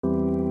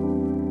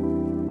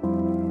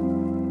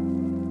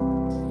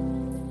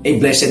A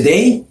blessed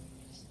day.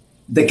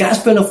 The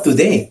gospel of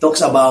today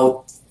talks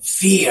about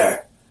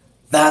fear.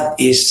 That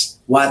is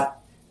what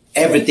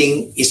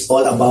everything is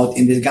all about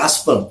in the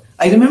gospel.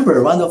 I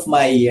remember one of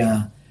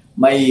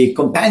my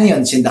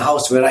companions in the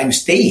house where I'm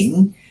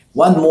staying.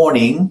 One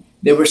morning,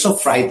 they were so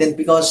frightened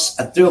because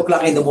at 3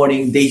 o'clock in the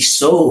morning they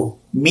saw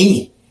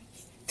me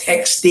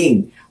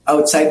texting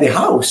outside the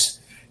house,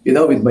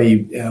 with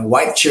my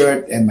white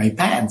shirt and my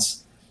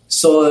pants.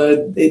 So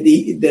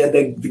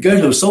the girl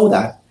who saw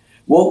that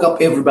woke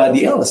up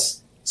everybody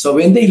else. So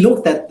when they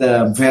looked at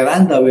the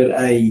veranda where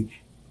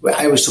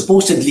I was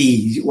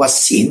supposedly was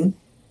seen,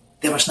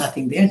 there was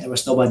nothing there. There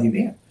was nobody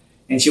there.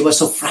 And she was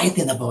so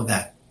frightened about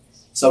that.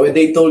 So when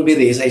they told me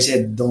this, I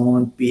said,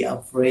 don't be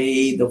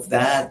afraid of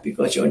that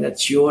because you're not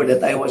sure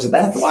that I was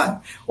that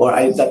one or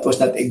that was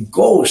not a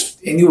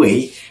ghost.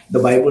 Anyway, the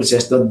Bible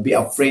says don't be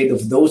afraid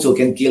of those who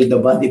can kill the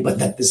body but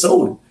not the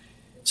soul.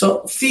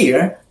 So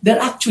fear, there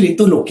are actually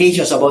two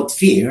locations about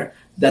fear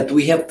that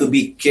we have to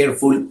be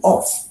careful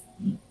of.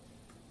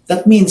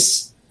 That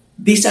means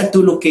these are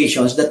two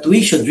locations that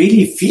we should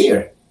really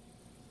fear.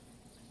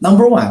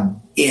 Number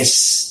one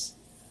is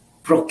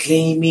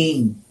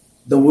proclaiming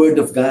the word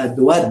of God,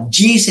 what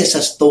Jesus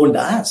has told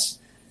us.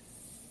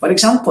 For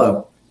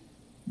example,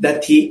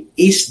 that He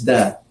is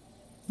the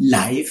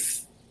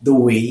life, the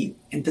way,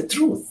 and the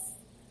truth.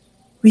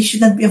 We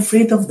should not be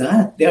afraid of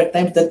that. There are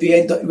times that we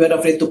are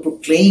afraid to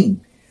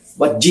proclaim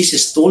what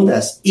Jesus told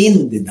us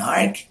in the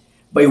dark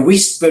by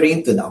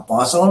whispering to the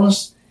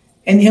apostles.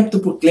 And you have to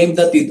proclaim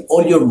that with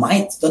all your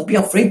might. Don't be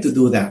afraid to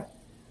do that.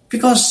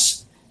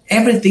 Because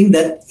everything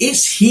that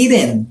is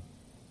hidden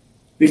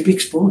will be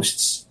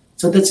exposed.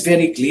 So that's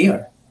very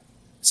clear.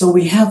 So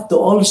we have to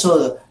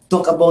also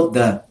talk about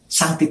the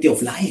sanctity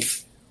of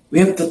life. We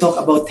have to talk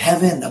about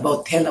heaven,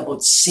 about hell,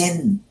 about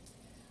sin,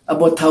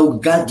 about how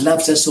God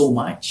loves us so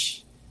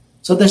much.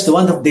 So that's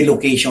one of the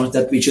locations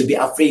that we should be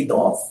afraid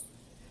of.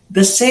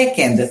 The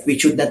second that we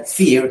should not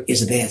fear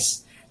is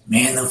this.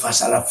 Many of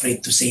us are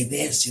afraid to say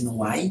this. You know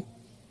why?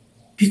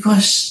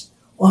 Because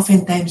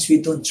oftentimes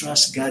we don't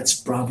trust God's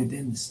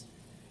providence.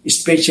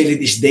 Especially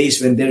these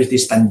days when there is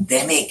this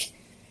pandemic.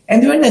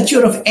 And we're not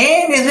sure of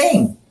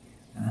anything.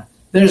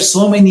 There are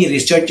so many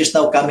researches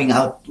now coming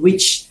out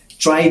which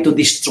try to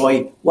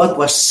destroy what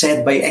was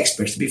said by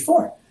experts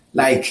before.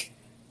 Like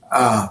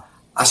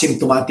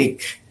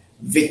asymptomatic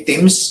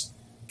victims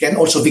can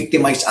also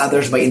victimize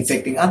others by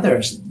infecting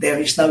others. There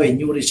is now a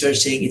new research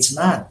saying it's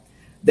not.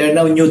 There are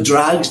now new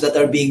drugs that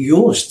are being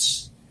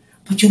used.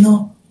 But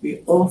we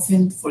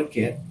often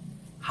forget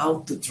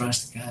how to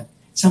trust God.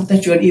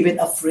 Sometimes we are even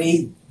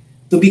afraid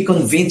to be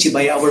convinced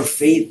by our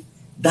faith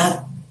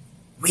that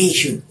we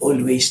should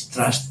always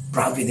trust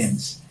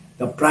providence,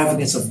 the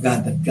providence of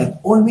God, that God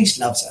always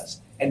loves us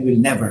and will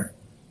never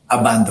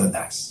abandon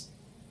us.